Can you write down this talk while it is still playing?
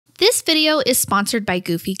This video is sponsored by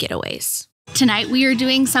Goofy Getaways. Tonight we are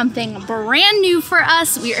doing something brand new for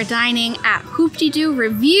us. We are dining at Hoop-dee-doo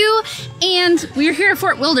REVUE, and we're here at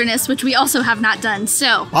Fort Wilderness, which we also have not done,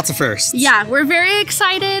 so. Lots of firsts. Yeah, we're very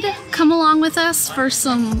excited. Come along with us for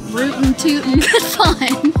some rootin' tootin' good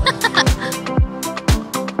fun.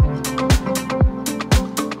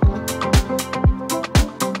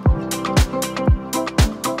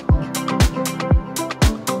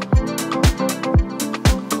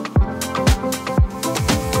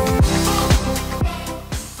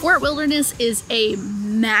 Fort Wilderness is a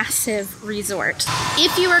massive resort.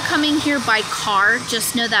 If you are coming here by car,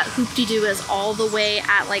 just know that Hoop-dee-doo is all the way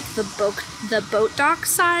at like the boat dock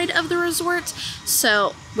side of the resort,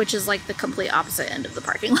 so which is like the complete opposite end of the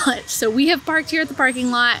parking lot. So we have parked here at the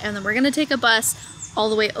parking lot, and then we're gonna take a bus all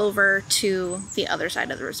the way over to the other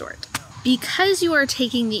side of the resort. Because you are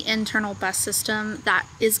taking the internal bus system, that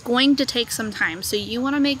is going to take some time. So you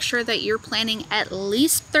want to make sure that you're planning at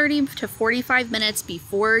least 30 to 45 minutes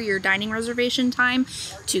before your dining reservation time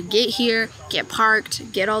to get here, get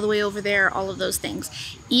parked, get all the way over there, all of those things.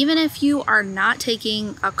 Even if you are not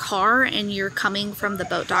taking a car and you're coming from the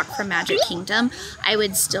boat dock from Magic Kingdom, I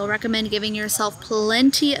would still recommend giving yourself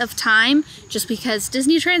plenty of time, just because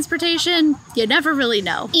Disney transportation, you never really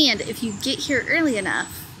know. And if you get here early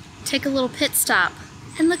enough, take a little pit stop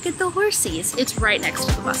and look at the horsies. It's right next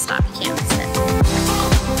to the bus stop. You can't miss it.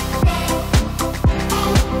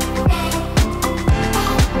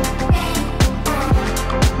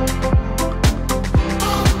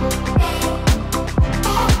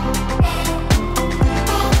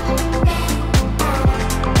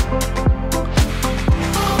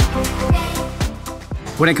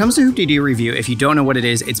 When it comes to Hoop-dee-doo REVUE, if you don't know what it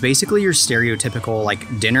is, it's basically your stereotypical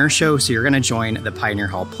like dinner show. So you're gonna join the Pioneer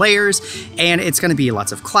Hall players, and it's gonna be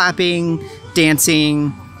lots of clapping,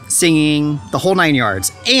 dancing, singing, the whole 9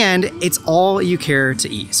 yards. And it's all you care to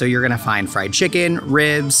eat. So you're gonna find fried chicken,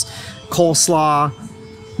 ribs, coleslaw,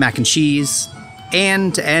 mac and cheese,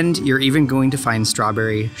 and to end, you're even going to find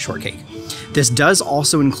strawberry shortcake. This does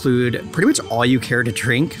also include pretty much all you care to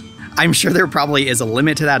drink. I'm sure there probably is a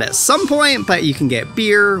limit to that at some point, but you can get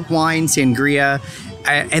beer, wine, sangria,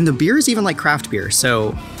 and the beer is even like craft beer.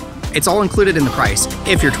 So it's all included in the price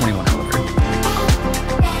if you're 21 or older.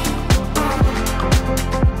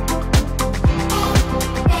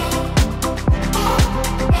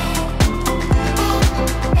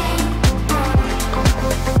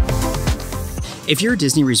 If you're a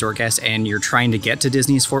Disney resort guest and you're trying to get to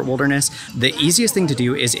Disney's Fort Wilderness, the easiest thing to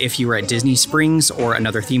do is if you were at Disney Springs or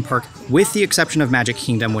another theme park, with the exception of Magic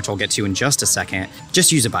Kingdom, which I'll get to in just a second,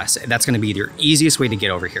 just use a bus. That's going to be your easiest way to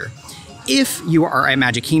get over here. If you are at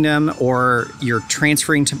Magic Kingdom or you're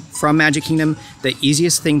transferring from Magic Kingdom, the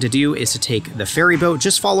easiest thing to do is to take the ferry boat.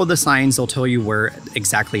 Just follow the signs. They'll tell you where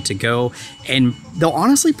exactly to go. And they'll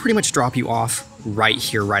honestly pretty much drop you off right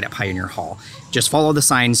here, right at Pioneer Hall. Just follow the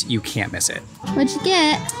signs. You can't miss it. What'd you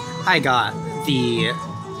get? I got the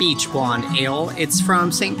Beach Blonde Ale. It's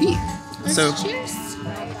from St. Pete. Cheers.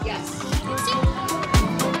 Yes.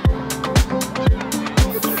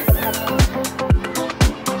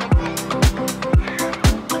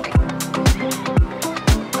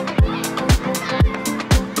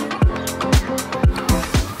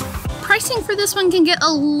 Pricing for this one can get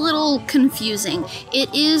a little confusing.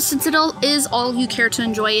 It is, since it is all you care to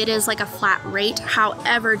enjoy, it is like a flat rate.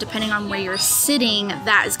 However, depending on where you're sitting,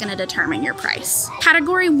 that is going to determine your price.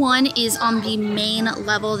 Category 1 is on the main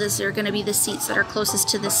level. These are going to be the seats that are closest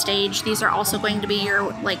to the stage. These are also going to be your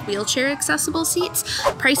like wheelchair accessible seats.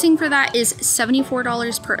 Pricing for that is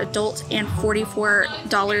 $74 per adult and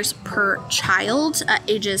 $44 per child,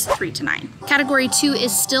 ages 3 to 9. Category 2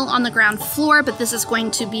 is still on the ground floor, but this is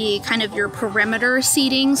going to be kind of your perimeter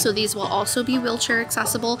seating, so these will also be wheelchair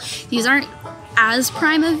accessible. These aren't as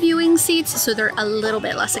prime of viewing seats, so they're a little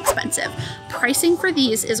bit less expensive. Pricing for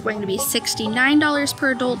these is going to be $69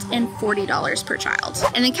 per adult and $40 per child.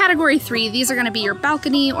 And then category 3, these are going to be your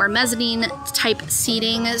balcony or mezzanine type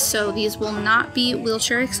seating, so these will not be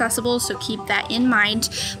wheelchair accessible, so keep that in mind,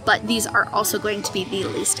 but these are also going to be the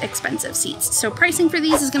least expensive seats. So pricing for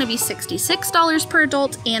these is going to be $66 per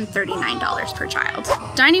adult and $39 per child.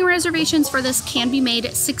 Dining reservations for this can be made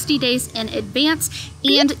 60 days in advance,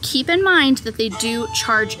 and keep in mind that they do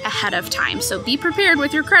charge ahead of time. So be prepared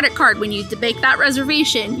with your credit card when you make that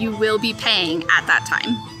reservation. You will be paying at that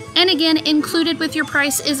time. And again, included with your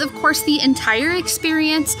price is of course the entire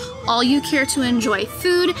experience, all you care to enjoy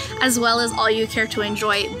food, as well as all you care to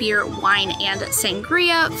enjoy beer, wine, and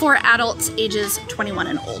sangria for adults ages 21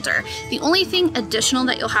 and older. The only thing additional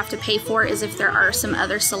that you'll have to pay for is if there are some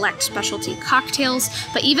other select specialty cocktails,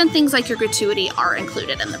 but even things like your gratuity are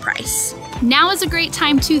included in the price. Now is a great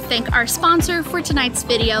time to thank our sponsor for tonight's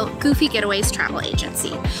video, Goofy Getaways Travel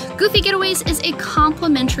Agency. Goofy Getaways is a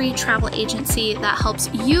complimentary travel agency that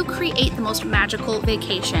helps you create the most magical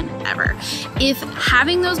vacation ever. If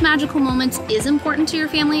having those magical moments is important to your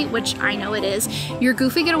family, which I know it is, your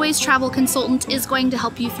Goofy Getaways travel consultant is going to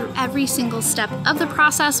help you through every single step of the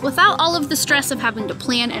process without all of the stress of having to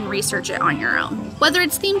plan and research it on your own. Whether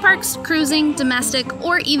it's theme parks, cruising, domestic,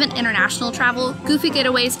 or even international travel, Goofy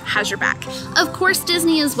Getaways has your back. Of course,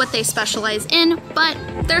 Disney is what they specialize in, but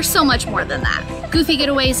there's so much more than that. Goofy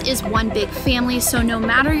Getaways is one big family, so no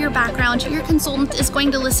matter your background, your consultant is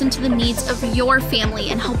going to listen to the needs of your family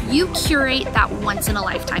and help you curate that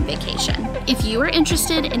once-in-a-lifetime vacation. If you are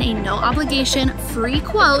interested in a no-obligation, free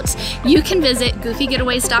quote, you can visit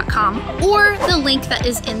goofygetaways.com or the link that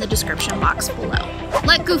is in the description box below.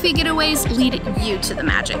 Let Goofy Getaways lead you to the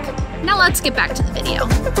magic. Now let's get back to the video.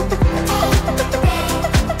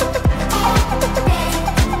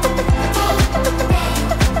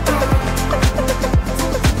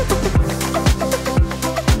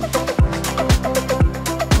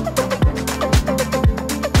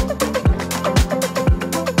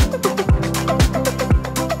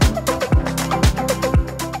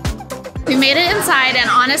 We made it inside, and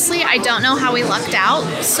honestly, I don't know how we lucked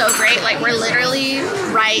out so great. Like, we're literally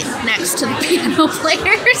right next to the piano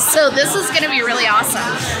players, so this is gonna be really awesome.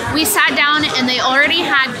 We sat down and they already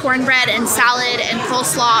had cornbread and salad and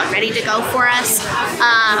coleslaw ready to go for us.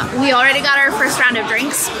 We already got our first round of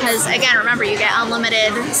drinks because, again, remember, you get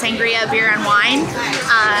unlimited sangria, beer, and wine.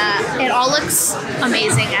 It all looks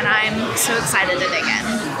amazing, and I'm so excited to dig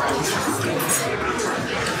in.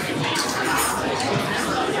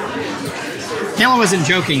 Kayla wasn't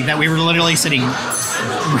joking that we were literally sitting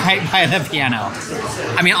right by the piano.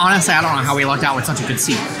 I mean, honestly, I don't know how we lucked out with such a good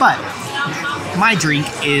seat, but my drink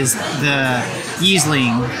is the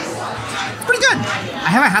Riesling. Pretty good. I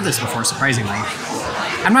haven't had this before, surprisingly.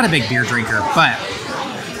 I'm not a big beer drinker, but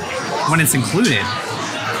when it's included,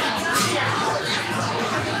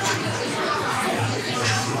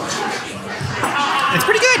 it's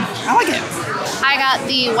pretty good. I like it. I got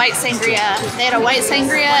the white sangria. They had a white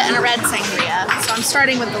sangria and a red sangria, so I'm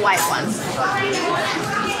starting with the white one.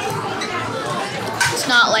 It's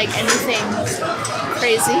not like anything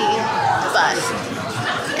crazy, but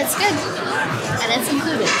it's good, and it's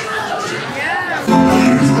included.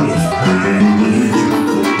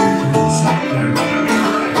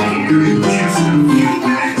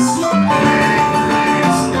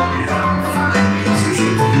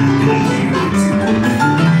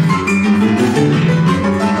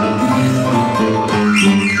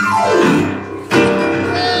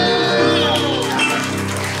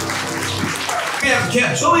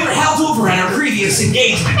 What we were held over at our previous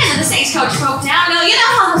engagement. And then the stagecoach broke down. Oh, you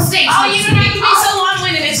know how the stage. Oh, you don't have to be so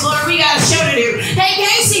long-winded, Miss Laura. We got a show to do. Hey,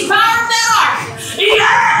 Casey, fire up that arc.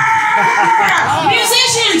 Yeah!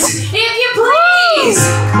 Musicians, if you please.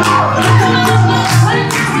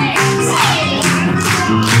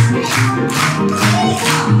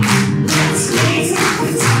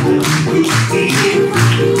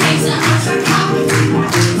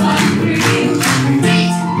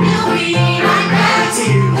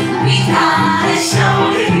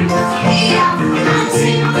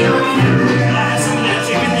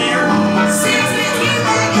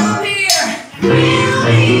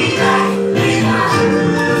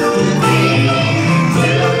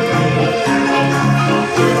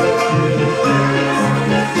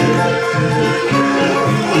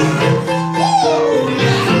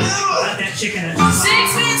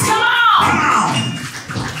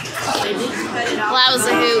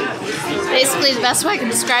 Basically, the best way I can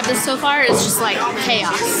describe this so far is just like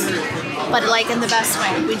chaos, but like in the best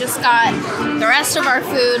way. We just got the rest of our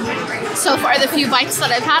food. So far, the few bites that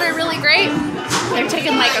I've had are really great. They're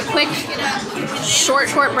taking like a quick, short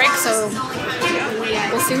break, so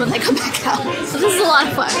we'll see when they come back out. So this is a lot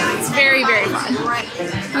of fun. It's very, very fun.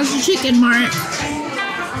 How's your chicken, Mark?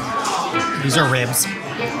 These are ribs.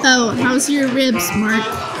 Oh, how's your ribs, Mark?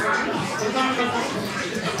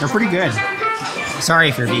 They're pretty good. Sorry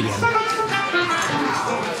if you're vegan.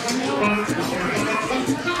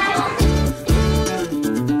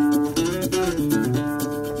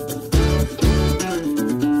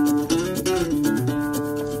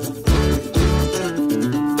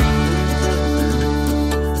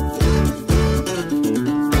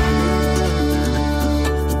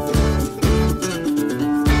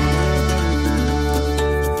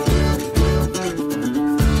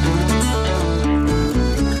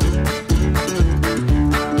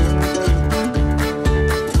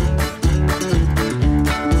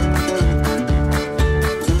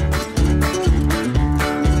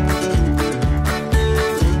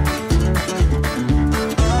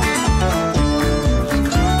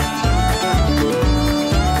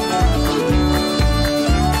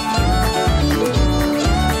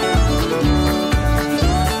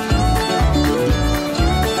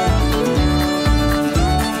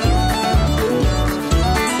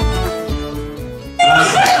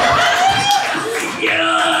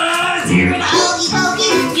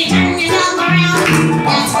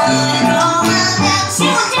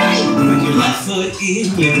 in,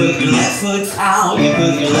 you put your left foot out, you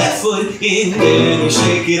put your left foot in, then you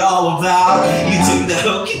shake it all about. You do the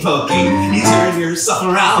hokey pokey, you turn yourself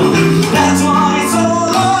around. That's what it's all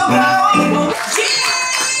about.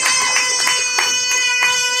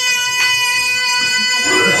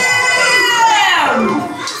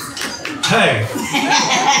 Hey.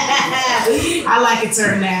 I like it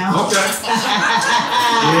turned down. Okay.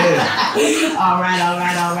 Yeah. All right.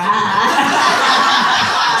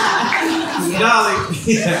 Dolly,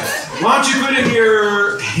 why don't you put in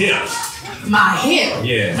your hip? My hip?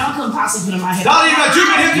 Yeah. No, I couldn't possibly put in my hip. Dolly, you got two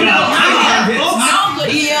good hips.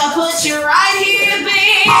 Yeah, put your right hip in.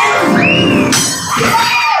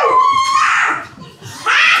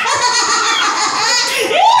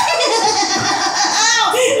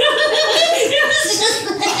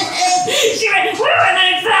 She went, woo, and then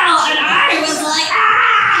it fell, and I was like, ah!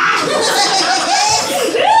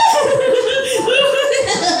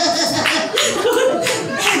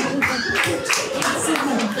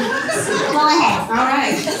 Go ahead. All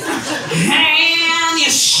right. And you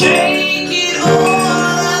shake it all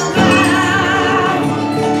about.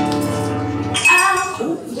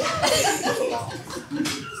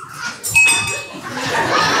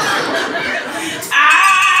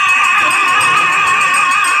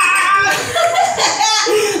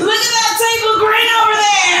 Look at that table grin over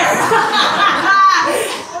there.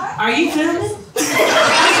 Are you filming?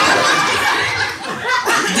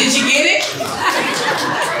 Did you get it?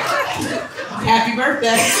 Happy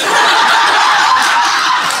birthday.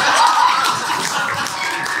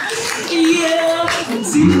 Yeah.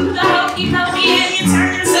 Do the hokey pokey and you turn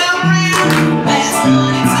yourself around. That's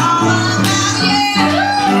what it's all about, yeah.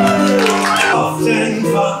 Often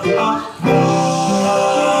fuck up mine,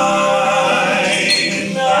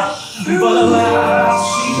 but alas,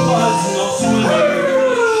 she was no swimmer.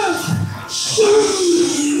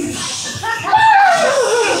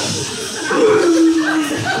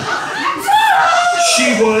 She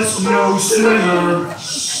was no swimmer.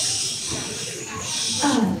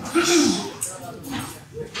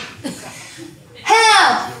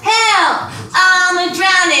 Help! Help! I'm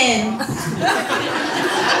drowning!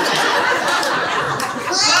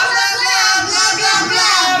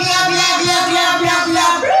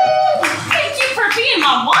 Thank you for being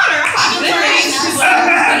my water.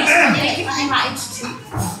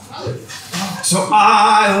 So I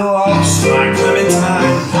lost my Clementine.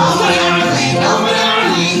 Oh my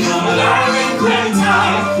darling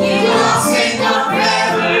Clementine. You lost it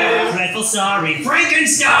forever. Dreadful sorry,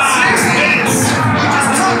 Frankenstein! Yes! Just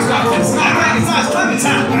talk about this. Not Frankenstein's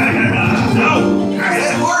Clementine. No! Say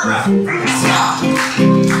the word right. Stop.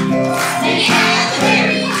 Then you had the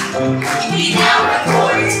berry. We now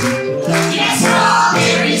report. Yes,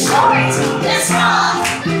 strawberry short. The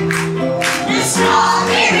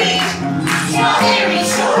strawberry. Strawberry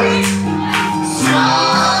short.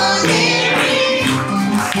 Strawberry.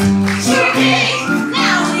 Shortcake.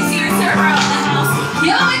 Now we see your server of the house.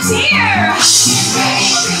 Yo, it's here.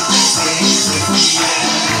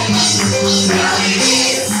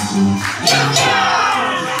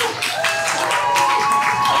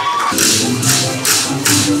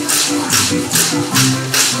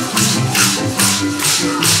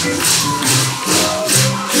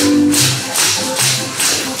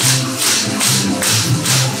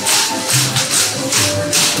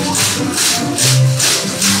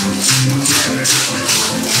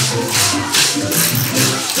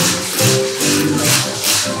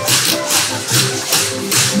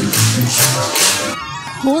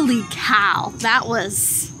 Holy cow, that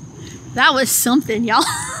was something, y'all.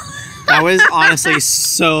 That was honestly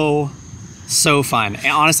so fun. And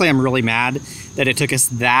honestly, I'm really mad that it took us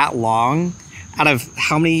that long out of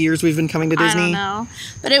how many years we've been coming to Disney. I don't know,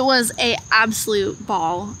 but it was a absolute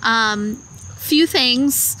ball. Few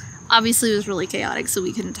things, obviously it was really chaotic, so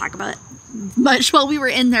we couldn't talk about it much while we were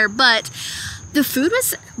in there, but the food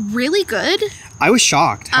was really good. I was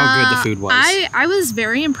shocked how good the food was. I was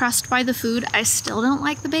very impressed by the food. I still don't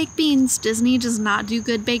like the baked beans. Disney does not do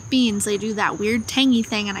good baked beans. They do that weird tangy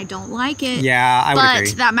thing, and I don't like it. Yeah, I would agree.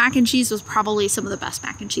 But that mac and cheese was probably some of the best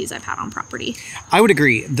mac and cheese I've had on property. I would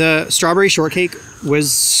agree. The strawberry shortcake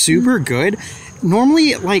was super good.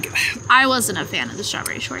 Normally, like... I wasn't a fan of the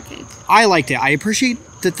strawberry shortcake. I liked it. I appreciate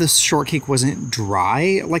that the shortcake wasn't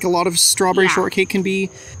dry like a lot of strawberry shortcake can be.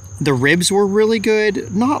 The ribs were really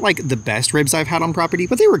good. Not like the best ribs I've had on property,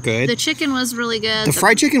 but they were good. The chicken was really good. The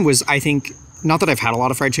fried chicken was, I think, Not that I've had a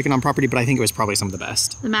lot of fried chicken on property, but I think it was probably some of the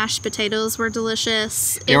best. The mashed potatoes were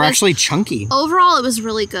delicious. They were actually chunky. Overall, it was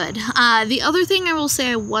really good. The other thing I will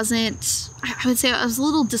say I would say I was a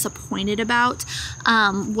little disappointed about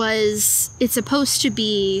was it's supposed to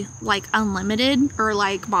be like unlimited or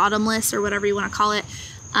like bottomless or whatever you want to call it.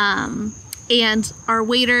 And our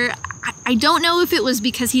waiter, I don't know if it was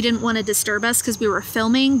because he didn't want to disturb us because we were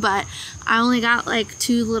filming, but I only got like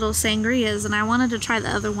 2 little sangrias and I wanted to try the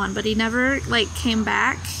other one, but he never like came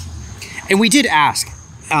back. And we did ask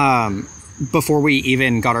before we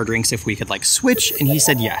even got our drinks if we could like switch, and he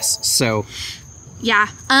said yes. So yeah,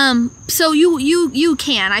 so you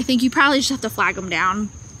can. I think you probably just have to flag them down.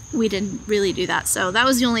 We didn't really do that, so that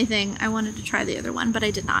was the only thing. I wanted to try the other one, but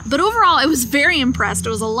I did not. But overall, I was very impressed. It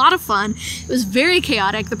was a lot of fun. It was very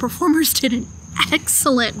chaotic. The performers did an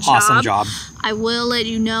excellent job. Awesome job. I will let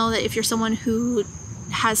you know that if you're someone who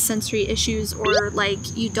has sensory issues or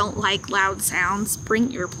like you don't like loud sounds, bring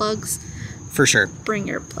earplugs. For sure. Bring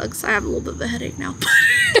earplugs. I have a little bit of a headache now.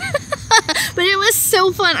 But it was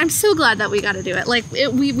so fun. I'm so glad that we got to do it. Like,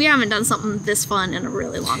 we haven't done something this fun in a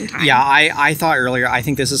really long time. Yeah, I thought earlier, I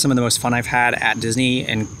think this is some of the most fun I've had at Disney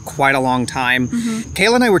in quite a long time.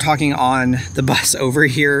 Kayla and I were talking on the bus over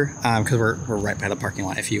here, because we're right by the parking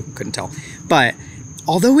lot, if you couldn't tell. But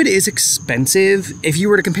although it is expensive, if you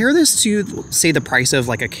were to compare this to, say, the price of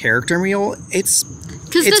like a character meal, it's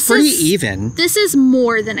pretty even. This is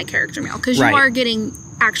more than a character meal because you Right. are getting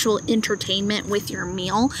actual entertainment with your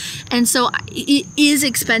meal. And so it is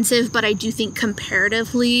expensive, but I do think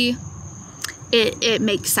comparatively it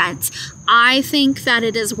makes sense. I think that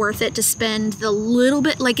it is worth it to spend the little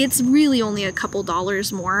bit, like it's really only a couple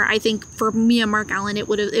dollars more. I think for me and Mark Allen, it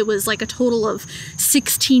was like a total of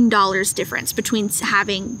 $16 difference between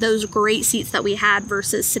having those great seats that we had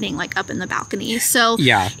versus sitting like up in the balcony. So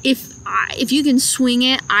Yeah. if you can swing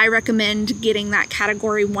it, I recommend getting that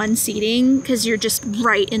category 1 seating because you're just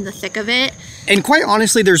right in the thick of it. And quite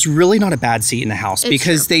honestly, there's really not a bad seat in the house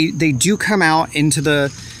because they do come out into the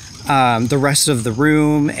rest of the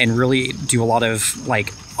room and really do a lot of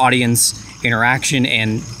like audience interaction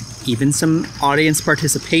and even some audience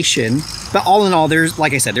participation. But all in all, there's,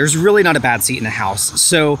 like I said, there's really not a bad seat in the house.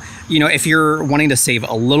 So, you know, if you're wanting to save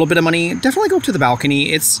a little bit of money, definitely go up to the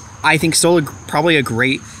balcony. It's, I think, still probably a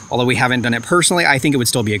great, although we haven't done it personally, I think it would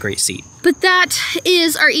still be a great seat. But that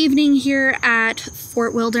is our evening here at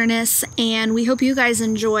Fort Wilderness, and we hope you guys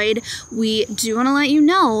enjoyed. We do want to let you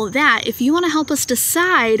know that if you want to help us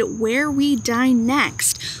decide where we dine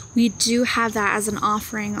next, we do have that as an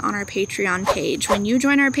offering on our Patreon page. When you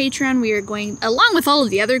join our Patreon, we are going, along with all of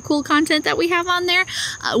the other cool content that we have on there,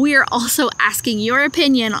 we are also asking your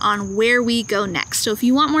opinion on where we go next. So if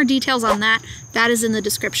you want more details on that, that is in the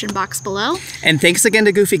description box below. And thanks again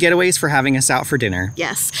to Goofy Getaways for having us out for dinner.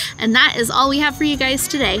 Yes, and that is all we have for you guys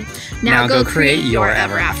today. Now go create your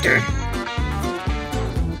ever after.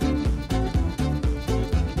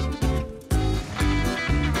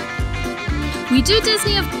 We do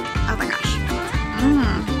Disney of... Oh my gosh.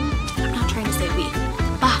 I'm not trying to say we.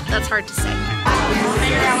 Ah, that's hard to say. Oh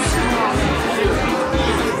no.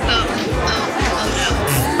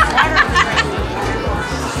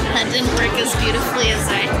 That didn't work as beautifully as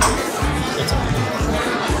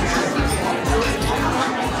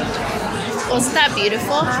Wasn't that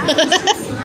beautiful?